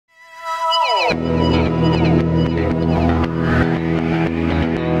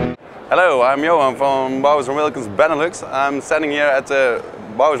Hello, I'm Johan from Bowers & Wilkins Benelux. I'm standing here at the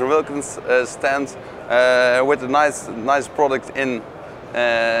Bowers & Wilkins stand with a nice product in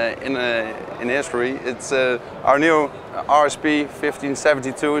history. It's our new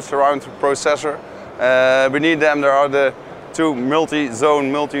RSP-1572 surround processor. Beneath them there are the two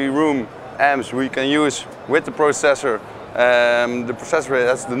multi-zone, multi-room amps we can use with the processor. The processor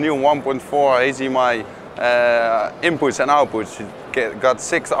has the new 1.4 HDMI inputs and outputs. You got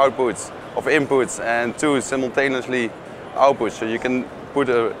 6 outputs of inputs and 2 simultaneously outputs. So you can put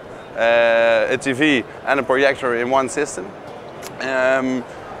a TV and a projector in one system.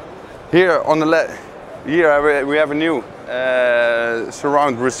 Here on the left, here we have a new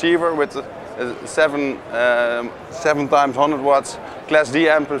surround receiver with 7 times 100 watts Class D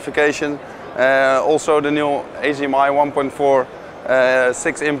amplification. Also the new HDMI 1.4,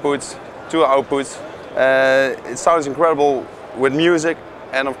 6 inputs, 2 outputs. It sounds incredible with music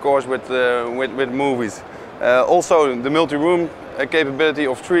and of course with movies. Also the multi-room capability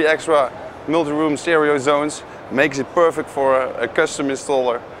of 3 extra multi-room stereo zones makes it perfect for a custom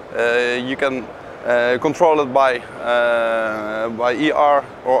installer. You can control it by ER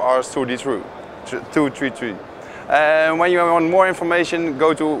or RS233. When you want more information,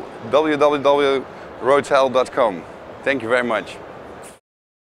 go to www.rotel.com. Thank you very much.